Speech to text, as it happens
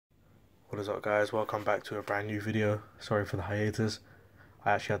What is up, guys? Welcome back to a brand new video. Sorry for the hiatus.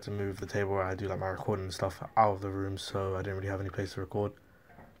 I actually had to move the table where I do like my recording and stuff out of the room, so I didn't really have any place to record.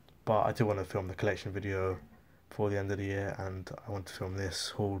 But I did want to film the collection video before the end of the year, and I want to film this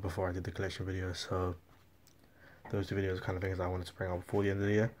haul before I did the collection video, so those two videos are kind of things I wanted to bring out before the end of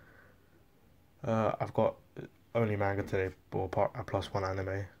the year. I've got only manga today, or plus one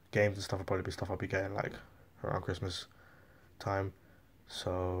anime. Games and stuff will probably be stuff I'll be getting like around Christmas time,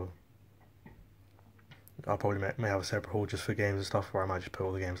 so I'll probably may have a separate haul just for games and stuff, where I might just put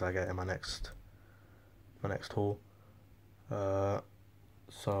all the games I get in my next haul.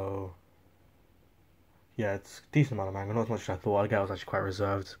 So yeah, it's a decent amount of manga, not as much as I thought I'd get. I was actually quite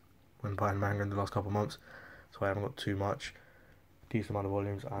reserved when buying manga in the last couple of months, so I haven't got too much. Decent amount of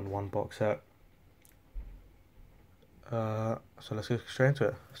volumes and one box set. So let's get straight into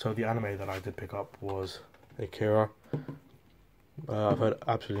it. So the anime that I did pick up was Akira. I've heard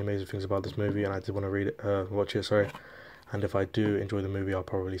absolutely amazing things about this movie, and I did want to watch it. Sorry, and if I do enjoy the movie, I'll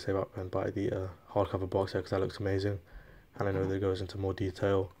probably save up and buy the hardcover box set because that looks amazing, and I know that it goes into more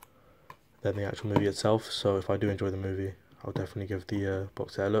detail than the actual movie itself. So if I do enjoy the movie, I'll definitely give the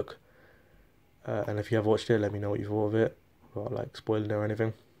box set a look. And if you have watched it, let me know what you thought of it, without like spoiling it or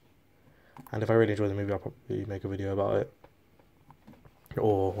anything. And if I really enjoy the movie, I'll probably make a video about it.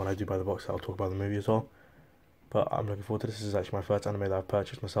 Or when I do buy the box set, I'll talk about the movie as well. But I'm looking forward to this. This is actually my first anime that I've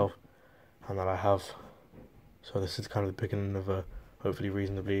purchased myself, and that I have. So this is kind of the beginning of a hopefully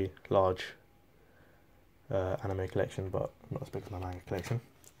reasonably large anime collection, but not as big as my manga collection,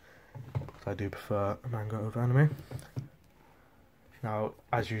 because I do prefer manga over anime. Now,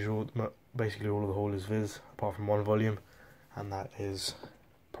 as usual, basically all of the haul is Viz, apart from one volume, and that is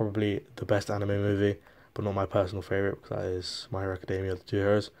probably the best anime movie, but not my personal favourite, because that is My Hero Academia: The Two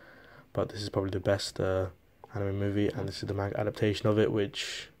Heroes. But this is probably the best anime movie, and this is the manga adaptation of it,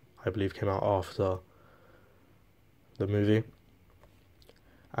 which I believe came out after the movie.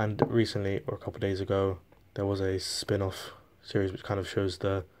 And recently, or a couple of days ago, there was a spin-off series which kind of shows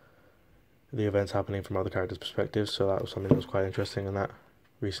the events happening from other characters' perspectives, so that was something that was quite interesting, and that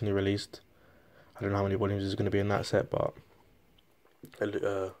recently released. I don't know how many volumes is going to be in that set, but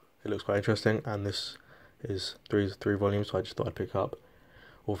it looks quite interesting, and this is three volumes, so I just thought I'd pick up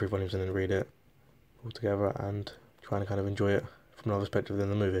all 3 volumes and then read it all together and try and kind of enjoy it from another perspective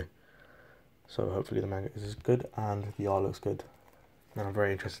than the movie. So hopefully the manga is good and the art looks good, and I'm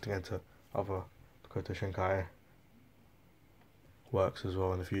very interested to get into other Koto Shinkai works as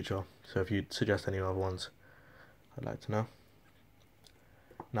well in the future, so if you suggest any other ones, I'd like to know.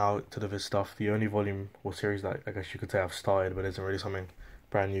 Now to the Viz stuff. The only volume or series that I guess you could say I've started but isn't really something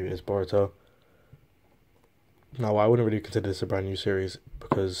brand new is Boruto. Now I wouldn't really consider this a brand new series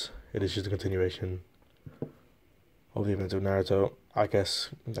because it is just a continuation of the events of Naruto. I guess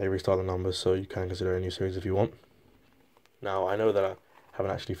they restart the numbers, so you can consider it a new series if you want. Now I know that I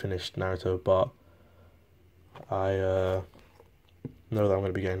haven't actually finished Naruto, but I know that I'm going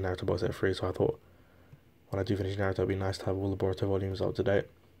to be getting Naruto box set free, so I thought when I do finish Naruto, it'd be nice to have all the Boruto volumes up to date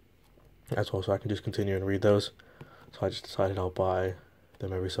as well, so I can just continue and read those. So I just decided I'll buy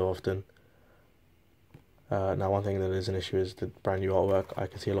them every so often. Now one thing that is an issue is the brand new artwork. I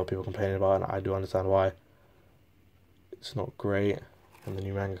can see a lot of people complaining about it, and I do understand why. It's not great, and the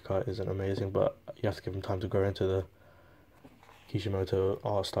new manga cut isn't amazing, but you have to give them time to grow into the Kishimoto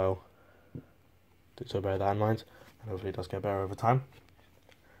art style. So bear that in mind, and hopefully it does get better over time.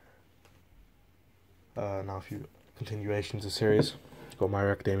 Now a few continuations of series. Got My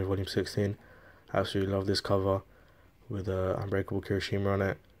Hero Academia Volume 16. I absolutely love this cover with Unbreakable Kirishima on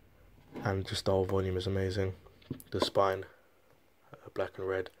it, and just the whole volume is amazing. The spine, black and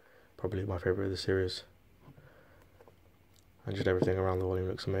red, probably my favourite of the series, and just everything around the volume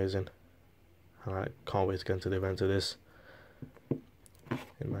looks amazing, and I can't wait to get into the events of this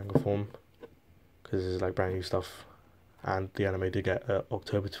in manga form, because this is like brand new stuff, and the anime did get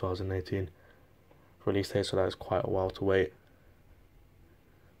October 2018 release date, so that's quite a while to wait.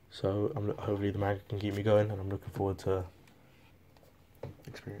 So hopefully the manga can keep me going, and I'm looking forward to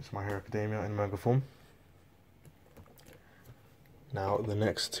experience My Hero Academia in manga form. Now the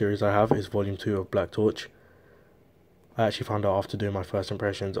next series I have is Volume 2 of Black Torch. I actually found out after doing my first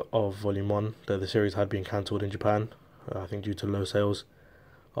impressions of Volume 1 that the series had been cancelled in Japan, I think due to low sales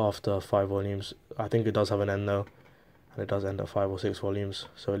after 5 volumes. I think it does have an end though, and it does end at 5 or 6 volumes,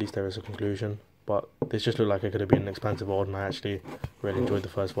 so at least there is a conclusion. But this just looked like it could have been an expansive world, and I actually really enjoyed the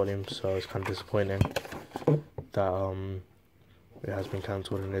first volume, so it's kind of disappointing that it has been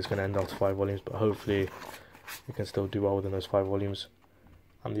cancelled and it's going to end after 5 volumes, but hopefully it can still do well within those 5 volumes.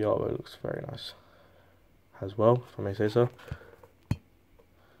 And the artwork looks very nice as well, if I may say so.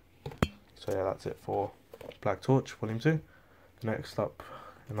 So yeah, that's it for Black Torch Volume 2. Next up,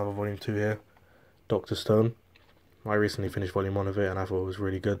 another Volume 2 here, Dr. Stone. I recently finished Volume 1 of it and I thought it was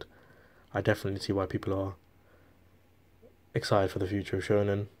really good. I definitely see why people are excited for the future of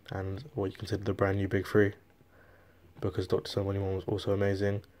Shonen and what you consider the brand new Big Three, because Dr. Stone Volume 1 was also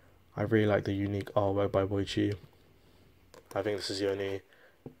amazing. I really like the unique artwork by Boichi. I think this is the only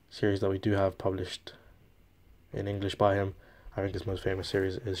series that we do have published in English by him. I think his most famous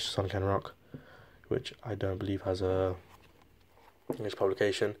series is Sunken Rock, which I don't believe has a English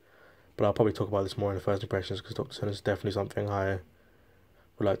publication. But I'll probably talk about this more in the first impressions, because Dr. Stone is definitely something I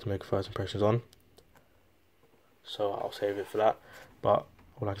would like to make first impressions on. So I'll save it for that. But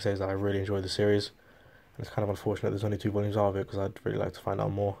all I can say is that I really enjoyed the series. And it's kind of unfortunate there's only 2 volumes out of it, because I'd really like to find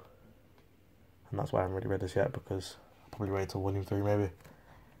out more. And that's why I haven't really read this yet, because I'll probably wait till Volume 3 maybe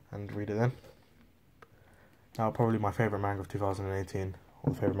and read it then. Now, probably my favourite manga of 2018,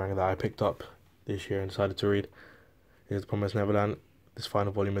 or the favourite manga that I picked up this year and decided to read, is The Promised Neverland, this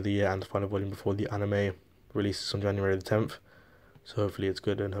final volume of the year and the final volume before the anime releases on January the 10th. So hopefully it's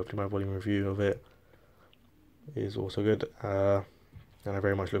good, and hopefully my volume review of it is also good. And I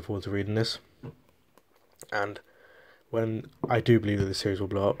very much look forward to reading this. And when I do believe that this series will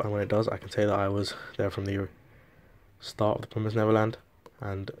blow up, and when it does, I can say that I was there from the start of The Promised Neverland,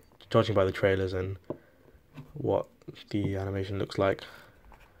 and judging by the trailers and what the animation looks like,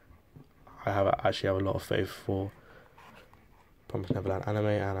 I actually have a lot of faith for Promised Neverland anime,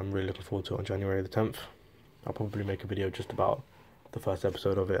 and I'm really looking forward to it on January the 10th. I'll probably make a video just about the first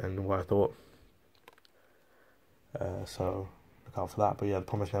episode of it and what I thought. So look out for that. But yeah, The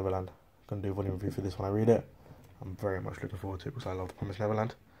Promised Neverland, I'm going to do a volume review for this when I read it. I'm very much looking forward to it because I love The Promised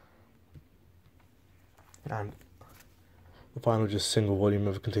Neverland. And the final just single volume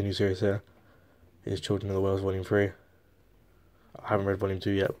of a continued series here is Children of the Whales Volume 3. I haven't read Volume 2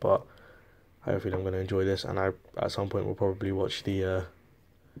 yet, but hopefully I'm going to enjoy this, and I at some point will probably watch the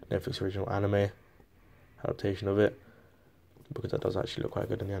Netflix original anime adaptation of it, because that does actually look quite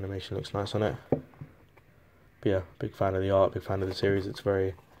good and the animation looks nice on it. But yeah, big fan of the art, big fan of the series. It's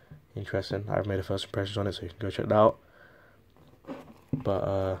very interesting. I've made a first impressions on it, so you can go check that out.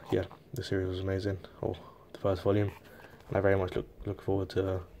 But yeah, the series was amazing, or the first volume, and I very much look forward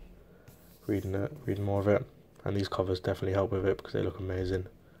to reading more of it. And these covers definitely help with it because they look amazing.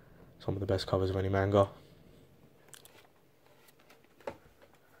 Some of the best covers of any manga.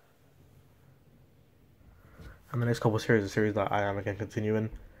 And the next couple of series are series that I am again continuing,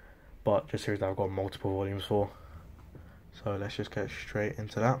 but just series that I've got multiple volumes for. So let's just get straight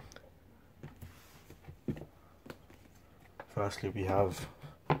into that. Firstly, we have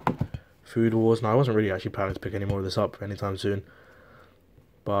Food Wars. Now, I wasn't really actually planning to pick any more of this up anytime soon,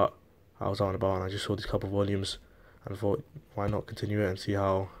 but I was out and about and I just saw these couple of volumes and thought, why not continue it and see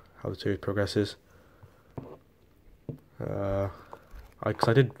how the series progresses. Because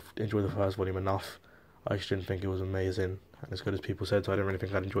I did enjoy the first volume enough. I just didn't think it was amazing and as good as people said, so I didn't really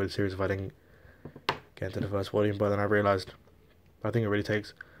think I'd enjoy the series if I didn't get into the first volume. But then I realised I think it really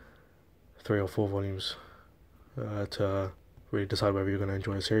takes 3 or 4 volumes to really decide whether you're going to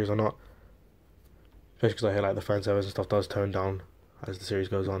enjoy a series or not. Especially because I hear like the fan service and stuff does tone down as the series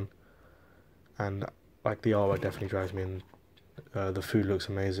goes on, and like the artwork definitely drives me in. The food looks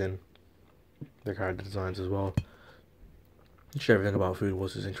amazing, the character designs as well. Just everything about Food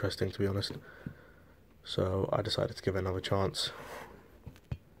Wars is interesting, to be honest. So I decided to give it another chance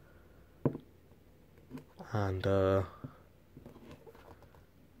and go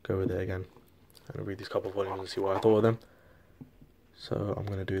with it again and read these couple of volumes and see what I thought of them. So I'm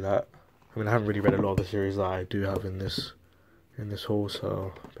going to do that. I mean, I haven't really read a lot of the series that I do have in this haul,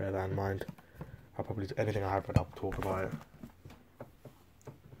 so bear that in mind. I'll probably do anything I have read, I'll talk about it.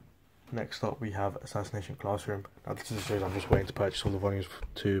 Next up, we have Assassination Classroom. Now, this is a series I'm just waiting to purchase all the volumes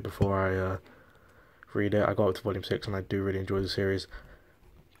to before I read it. I got up to volume 6 and I do really enjoy the series,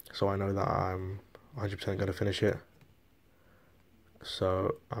 so I know that I'm 100% going to finish it.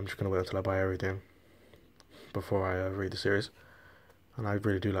 So I'm just going to wait until I buy everything before I read the series. And I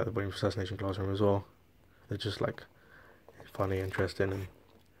really do like the volume of Assassination Classroom as well. They're just like funny, interesting, and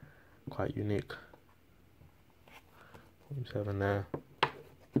quite unique. Volume 7 there.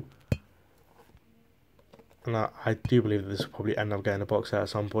 And I do believe that this will probably end up getting a box set at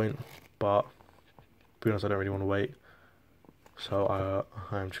some point, but to be honest, I don't really want to wait. So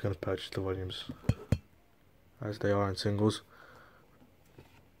I'm just going to purchase the volumes as they are in singles.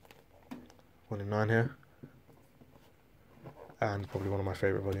 Volume 9 here. And probably one of my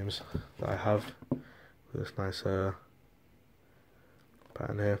favourite volumes that I have, with this nice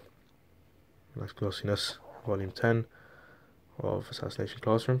pattern here. Nice glossiness. Volume 10 of Assassination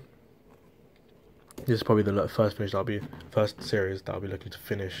Classroom. This is probably the first series that I'll be looking to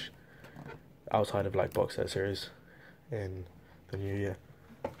finish outside of like box set series in the new year,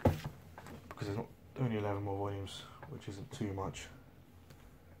 because there's only 11 more volumes, which isn't too much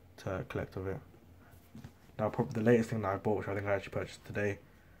to collect of it. Now, probably the latest thing that I bought, which I think I actually purchased today.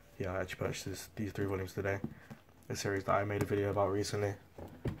 Yeah, I actually purchased these 3 volumes today. A series that I made a video about recently.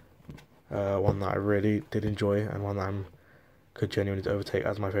 One that I really did enjoy, and one that I could genuinely overtake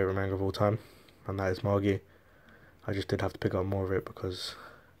as my favourite manga of all time, and that is Manga. I just did have to pick up more of it because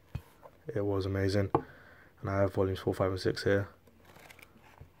it was amazing. And I have volumes 4, 5 and 6 here.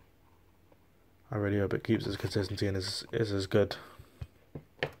 I really hope it keeps its consistency and is as good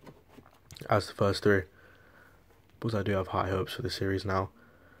as the first 3, because I do have high hopes for the series now.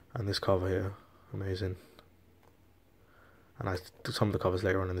 And this cover here, amazing. And some of the covers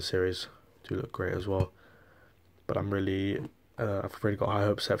later on in the series do look great as well. But I've really got high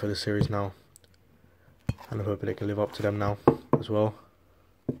hopes set for this series now, and I'm hoping it can live up to them now as well,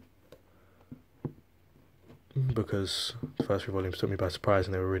 because the first 3 volumes took me by surprise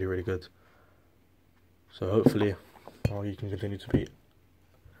and they were really, really good. So hopefully, you can continue to be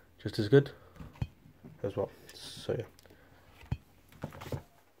just as good as well. So yeah.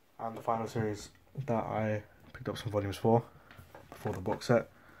 And the final series that I picked up some volumes for before the box set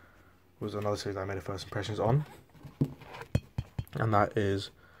was another series I made a first impressions on, and that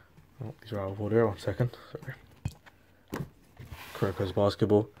is, these are out of order, 1 second, sorry. Kuroko's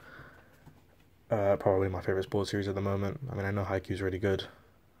Basketball. Probably my favourite sports series at the moment. I mean, I know Haikyuu's really good,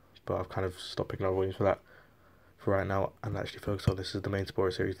 but I've kind of stopped picking up volumes for that for right now, and actually focus on this is the main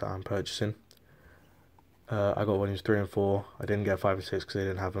sports series that I'm purchasing. I got volumes 3 and 4. I didn't get 5 and 6 because they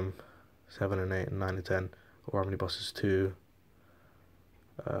didn't have them. 7 and 8 and 9 and 10. Or Omnibuses 2,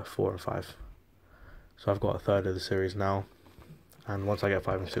 4 and 5. So I've got a third of the series now, and once I get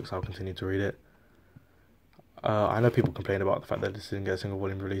 5 and 6 I'll continue to read it. I know people complain about the fact that this didn't get a single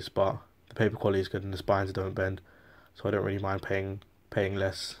volume release, but the paper quality is good and the spines don't bend, so I don't really mind paying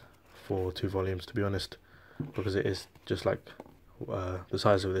less for 2 volumes, to be honest, because it is just like the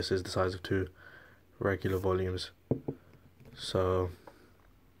size of this is the size of 2 regular volumes, so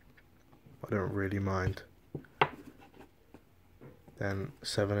I don't really mind. Then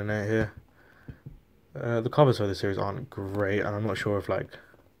 7 and 8 here. The covers for the series aren't great, and I'm not sure if like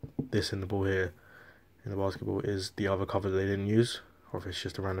this in the ball here in the basketball is the other cover that they didn't use, or if it's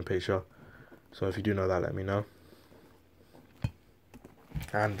just a random picture. So if you do know that, let me know.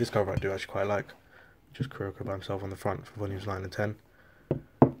 And this cover I do actually quite like, just Kuroko by himself on the front for volumes 9 and 10.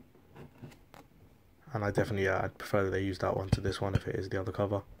 And I definitely, I'd prefer that they use that one to this one if it is the other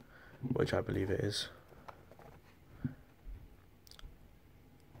cover, which I believe it is.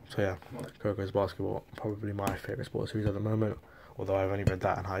 So yeah, Kuroko's Basketball, probably my favourite sports series at the moment, although I've only read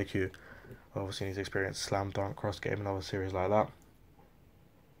that and Haikyuu. I've obviously need to experience Slam Dunk, Cross Game and other series like that.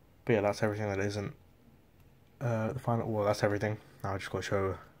 But yeah, that's everything that isn't the final, well that's everything. Now I just got to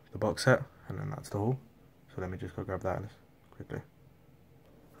show the box set, and then that's the haul. So let me just go grab that quickly.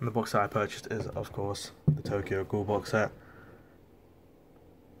 And the box set I purchased is, of course, the Tokyo Ghoul box set.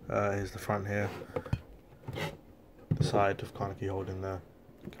 Here's the front here. The side of Kaneki holding the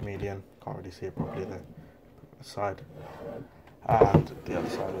comedian. Can't really see it properly there. The side. And the other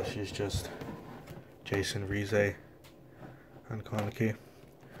side, which is just Jason, Rize, and Kaneki.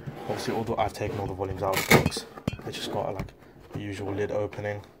 Obviously, I've taken all the volumes out of the box. It's just got like the usual lid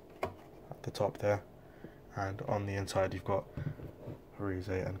opening at the top there. And on the inside, you've got Rize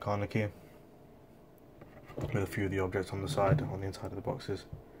and Kaneki, with a few of the objects on the side, on the inside of the boxes,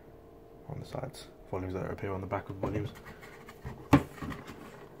 on the sides, volumes that appear on the back of volumes. And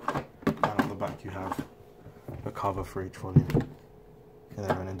on the back you have a cover for each volume, and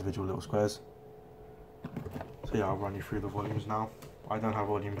they're in individual little squares. So yeah, I'll run you through the volumes now. I don't have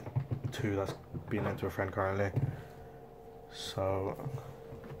volume 2, that's being lent to a friend currently, so,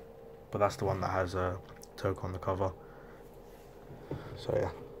 but that's the one that has a Toko on the cover. So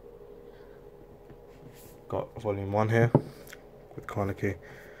yeah, got volume 1 here with Kaneki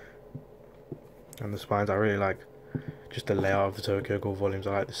and the spines. I really like just the layout of the Tokyo Ghoul volumes.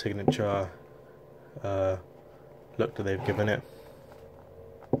 I like the signature look that they've given it,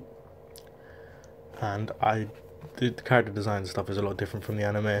 and the character design and stuff is a lot different from the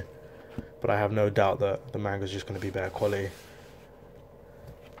anime, but I have no doubt that the manga is just going to be better quality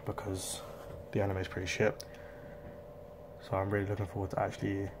because the anime is pretty shit. So I'm really looking forward to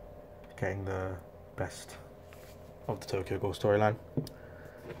actually getting the best of the Tokyo Ghoul storyline.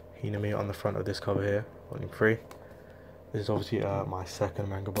 Hinami on the front of this cover here, volume 3. This is obviously my second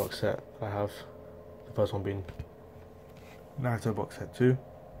manga box set I have. The first one being Naruto box set 2.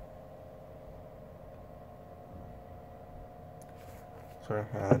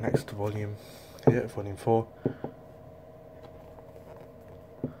 sorry, next volume here, volume 4.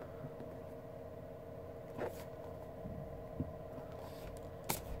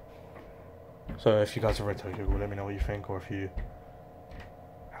 So if you guys have read Tokyo Ghoul, let me know what you think, or if you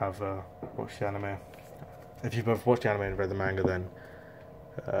have watched the anime. If you've both watched the anime and read the manga, then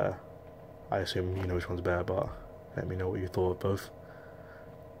I assume you know which one's better, but let me know what you thought of both.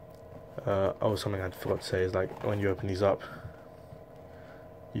 Oh, something I forgot to say is, like, when you open these up,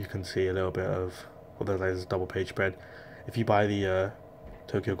 you can see a little bit of, well, there's like this double page spread. If you buy the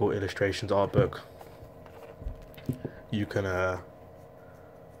Tokyo Ghoul Illustrations art book, you can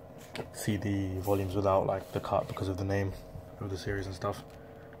see the volumes without like the cut because of the name of the series and stuff.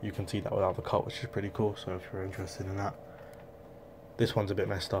 You can see that without the cut, which is pretty cool, so if you're interested in that. This one's a bit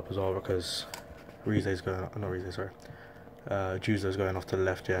messed up as well because Rize's going, not Rize, sorry, Juzo's going off to the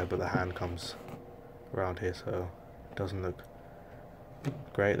left, yeah, but the hand comes around here, so it doesn't look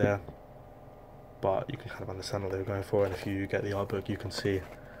great there, but you can kind of understand what they were going for, and if you get the art book you can see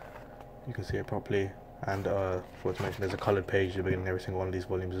it properly. And forgot to mention, there's a coloured page at the beginning of every single one of these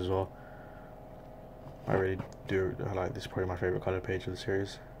volumes as well. I really do like this, is probably my favourite coloured page of the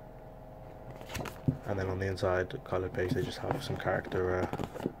series. And then on the inside, the coloured page, they just have some character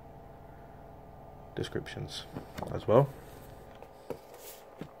descriptions as well.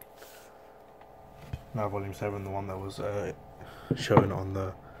 Now volume 7, the one that was shown on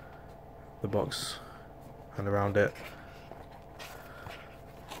the box and around it,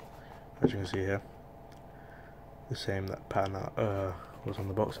 as you can see here, the same that pattern that was on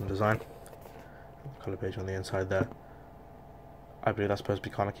the box and design. Colour page on the inside there. I believe that's supposed to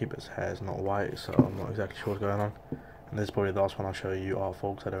be Kaneki, but its hair is not white, so I'm not exactly sure what's going on. And this is probably the last one I'll show you,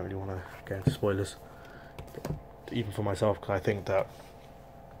 folks. I don't really want to get into spoilers, even for myself, because I think that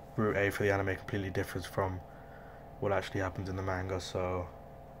Route A for the anime completely differs from what actually happens in the manga, so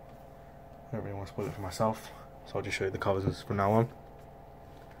I don't really want to spoil it for myself. So I'll just show you the covers from now on.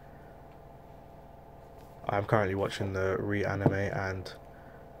 I'm currently watching the Re-anime, and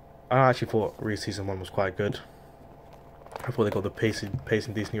I actually thought Re season 1 was quite good. I thought they got the pacing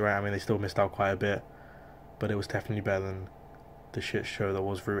decently right. I mean, they still missed out quite a bit, but it was definitely better than the shit show that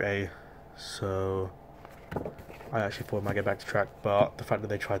was Route A. So I actually thought it might get back to track, but the fact that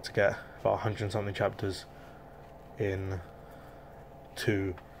they tried to get about 100 and something chapters in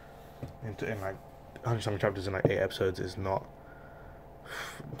like 100 something chapters in like 8 episodes is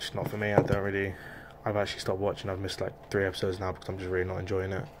just not for me. I've actually stopped watching. I've missed like 3 episodes now because I'm just really not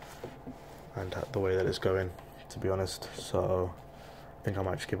enjoying it and the way that it's going, to be honest. So I think I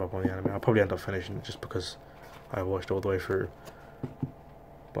might just give up on the anime. I'll probably end up finishing it just because I watched all the way through,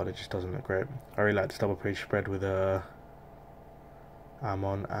 but it just doesn't look great. I really like this double page spread with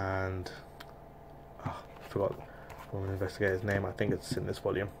Amon and I forgot the woman investigator's name. I think it's in this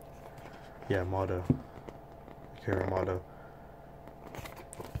volume. Yeah, Mado, Akira Mado.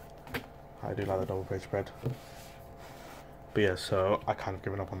 I do like the double page spread. But yeah, so I kind of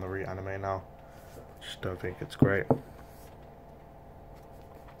given up on the Re-anime now. Just don't think it's great.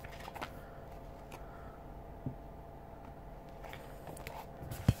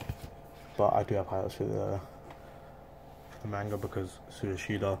 But I do have high hopes for the manga because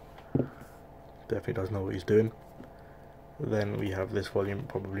Tsuyoshida definitely does know what he's doing. Then we have this volume,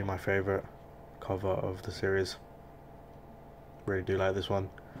 probably my favourite cover of the series. Really do like this one.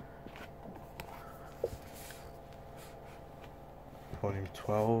 Volume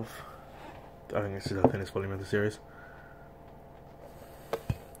 12. I think this is the thinnest volume of the series.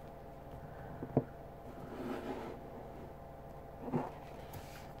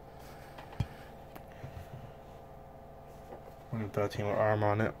 Volume 13 with armor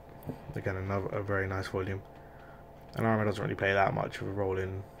on it. Again, a very nice volume. And armor doesn't really play that much of a role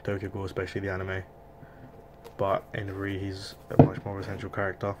in Tokyo Ghoul, especially the anime. But in Re, he's a much more essential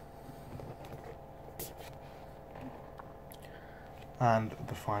character. And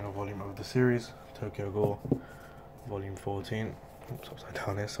the final volume of the series, Tokyo Ghoul, volume 14. Oops, upside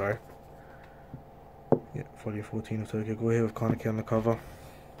down here, sorry. Yeah, volume 14 of Tokyo Ghoul here with Kaneki on the cover.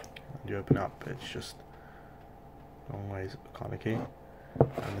 And you open up, it's just long ways of Kaneki.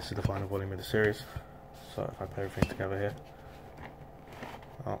 And this is the final volume of the series. So if I put everything together here,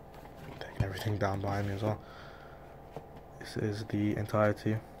 oh, taking everything down behind me as well. This is the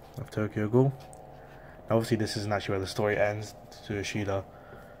entirety of Tokyo Ghoul. Obviously this isn't actually where the story ends. Tsuyoshida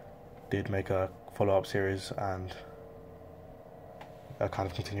did make a follow-up series and a kind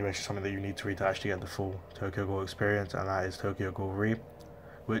of continuation, something that you need to read to actually get the full Tokyo Ghoul experience, and that is Tokyo Ghoul Re,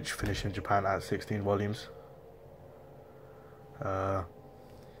 which finished in Japan at 16 volumes.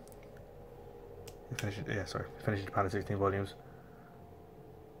 Finished in Japan at 16 volumes.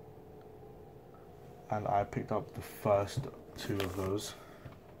 and I picked up the first two of those.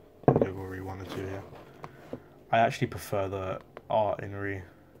 Category 1 and 2 here. I actually prefer the art in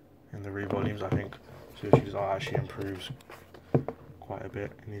the re volumes. I think Tsuyoshita's art actually improves quite a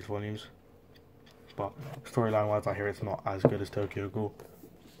bit in these volumes. But storyline wise, I hear it's not as good as Tokyo Ghoul.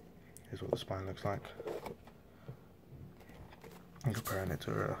 Here's what the spine looks like. I'm comparing it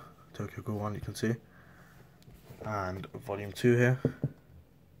to a Tokyo Ghoul one, you can see. And volume 2 here,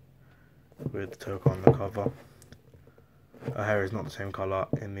 with Toko on the cover. Her hair is not the same colour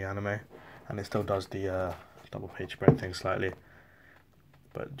in the anime, and it still does the double page spread thing slightly,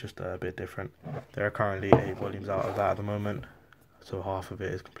 but just a bit different. There are currently 8 volumes out of that at the moment, so half of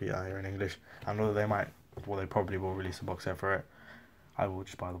it is complete out here in English. And although they probably will release a box set for it, I will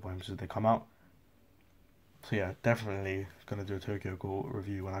just buy the volumes as they come out. So yeah, definitely gonna do a Tokyo Ghoul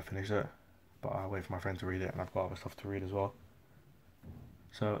review when I finish it, but I'll wait for my friend to read it, and I've got other stuff to read as well.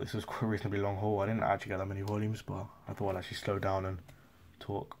 So this was quite a reasonably long haul. I didn't actually get that many volumes, but I thought I'd actually slow down and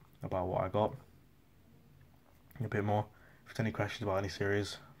talk about what I got a bit more. If there's any questions about any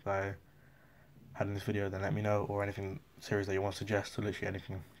series that I had in this video, then let me know, or anything series that you want to suggest, or literally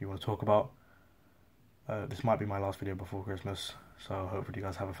anything you want to talk about. This might be my last video before Christmas, so hopefully you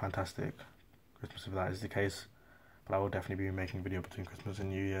guys have a fantastic Christmas if that is the case. But I will definitely be making a video between Christmas and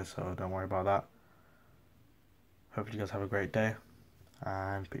New Year, so don't worry about that. Hopefully you guys have a great day,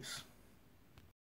 and peace.